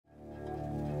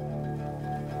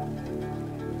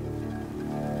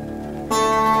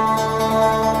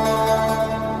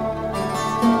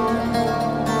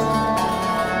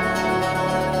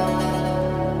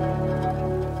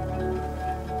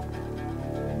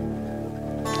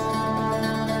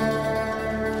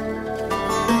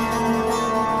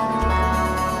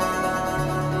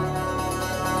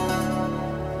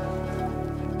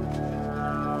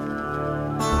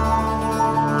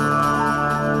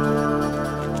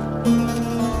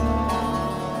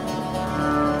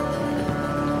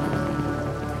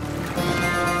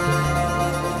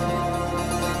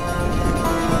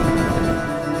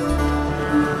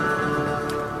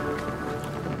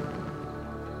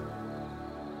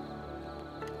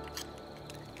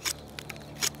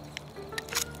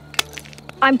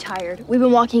I'm tired. We've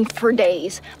been walking for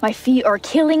days. My feet are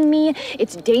killing me.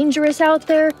 It's dangerous out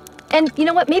there. And you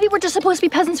know what? Maybe we're just supposed to be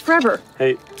peasants forever.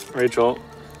 Hey, Rachel,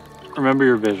 remember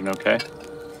your vision, okay?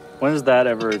 When has that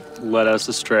ever led us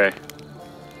astray?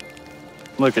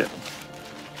 Look it.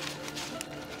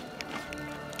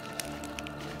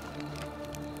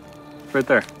 Right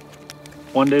there.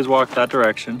 One day's walk that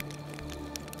direction.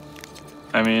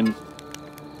 I mean,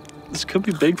 this could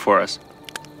be big for us.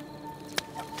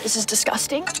 This is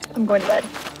disgusting. I'm going to bed.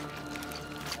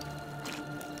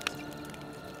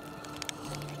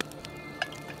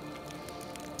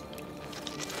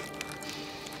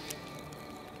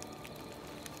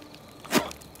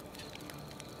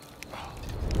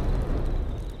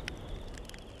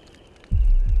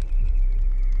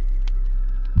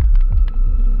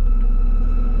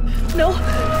 No.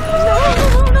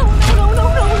 No.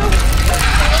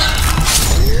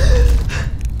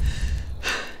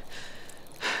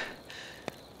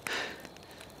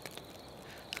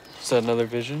 Is that another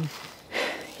vision?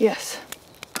 Yes.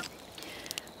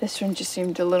 This one just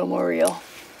seemed a little more real.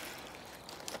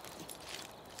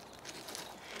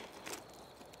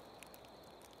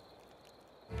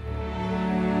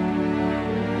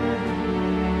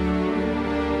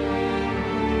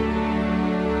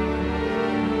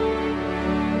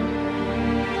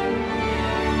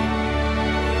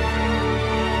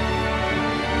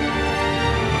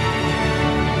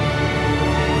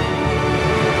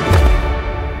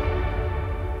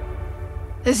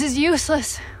 This is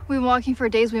useless. We've been walking for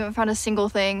days. We haven't found a single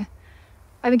thing.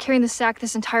 I've been carrying the sack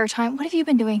this entire time. What have you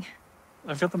been doing?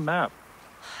 I've got the map.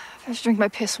 If I just drink my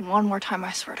piss one more time,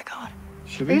 I swear to God.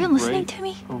 Should Are you be even listening right to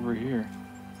me? over here.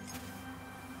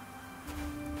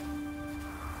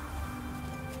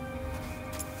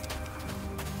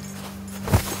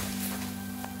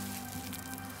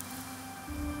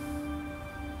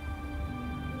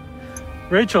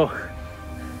 Rachel!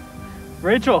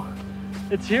 Rachel!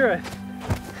 It's here.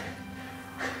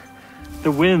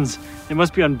 The winds, they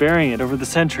must be unburying it over the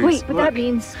centuries. Wait, but that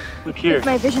means Look here. if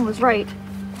my vision was right.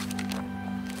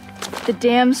 The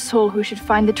damned soul who should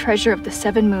find the treasure of the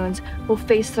 7 moons will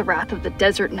face the wrath of the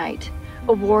desert night,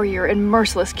 a warrior and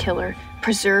merciless killer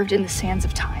preserved in the sands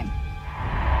of time.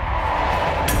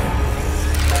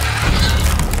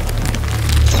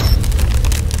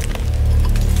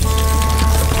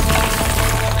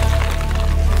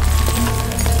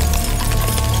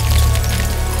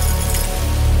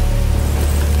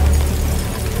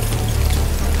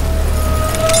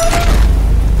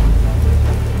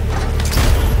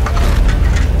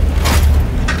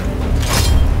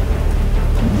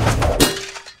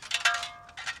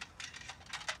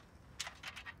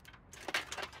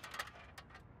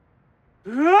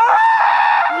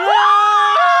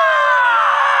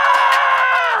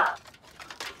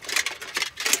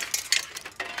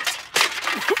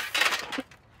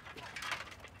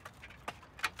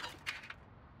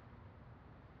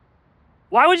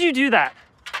 Why would you do that?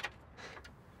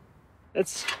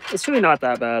 It's really not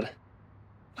that bad.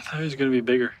 I thought it was gonna be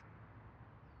bigger.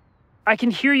 I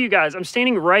can hear you guys. I'm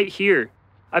standing right here.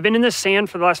 I've been in the sand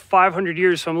for the last 500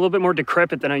 years, so I'm a little bit more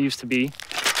decrepit than I used to be.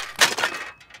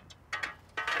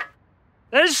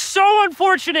 That is so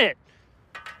unfortunate!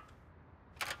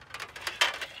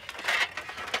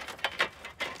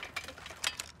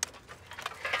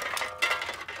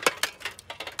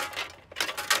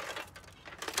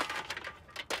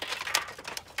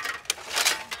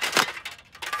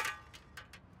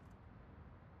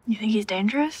 You think he's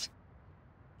dangerous?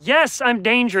 Yes, I'm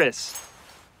dangerous.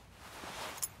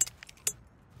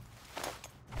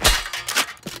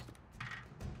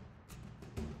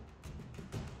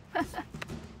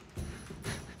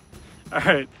 All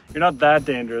right, you're not that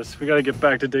dangerous. We gotta get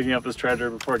back to digging up this treasure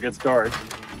before it gets dark.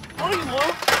 Oh, you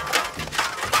won't.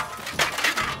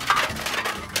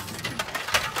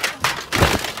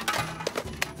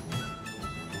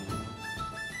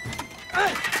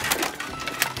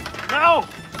 No!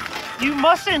 You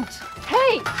mustn't!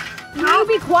 Hey! Will you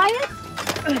be quiet?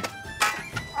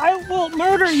 I will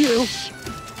murder you!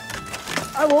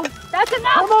 I will. That's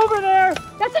enough! Come over there!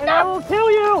 That's And I enough! will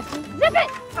kill you! Zip it!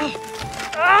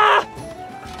 Ah!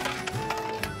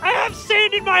 I have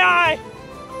sand in my eye!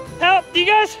 Help! Do you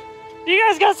guys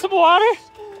got some water?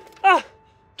 Ah!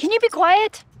 Can you be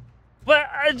quiet? But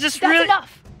I just That's really.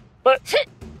 enough! But.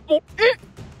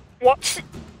 What?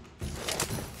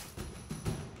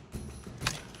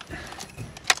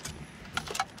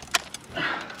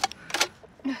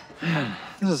 Man,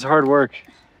 this is hard work.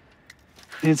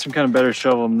 I need some kind of better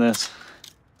shovel than this.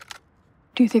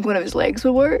 Do you think one of his legs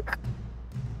would work?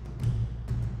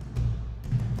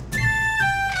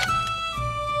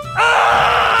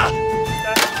 Ah!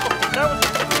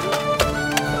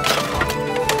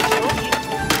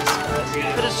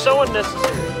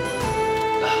 necessary.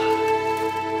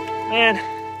 Man,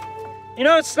 you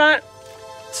know, it's not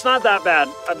that bad.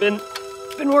 I've been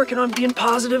working on being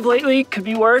positive lately. Could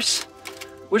be worse.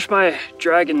 Wish my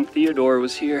dragon Theodore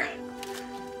was here.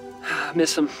 I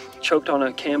miss him. Choked on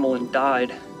a camel and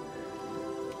died.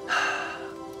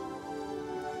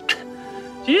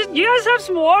 Do you guys have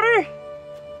some water?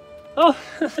 Oh,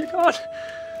 thank God.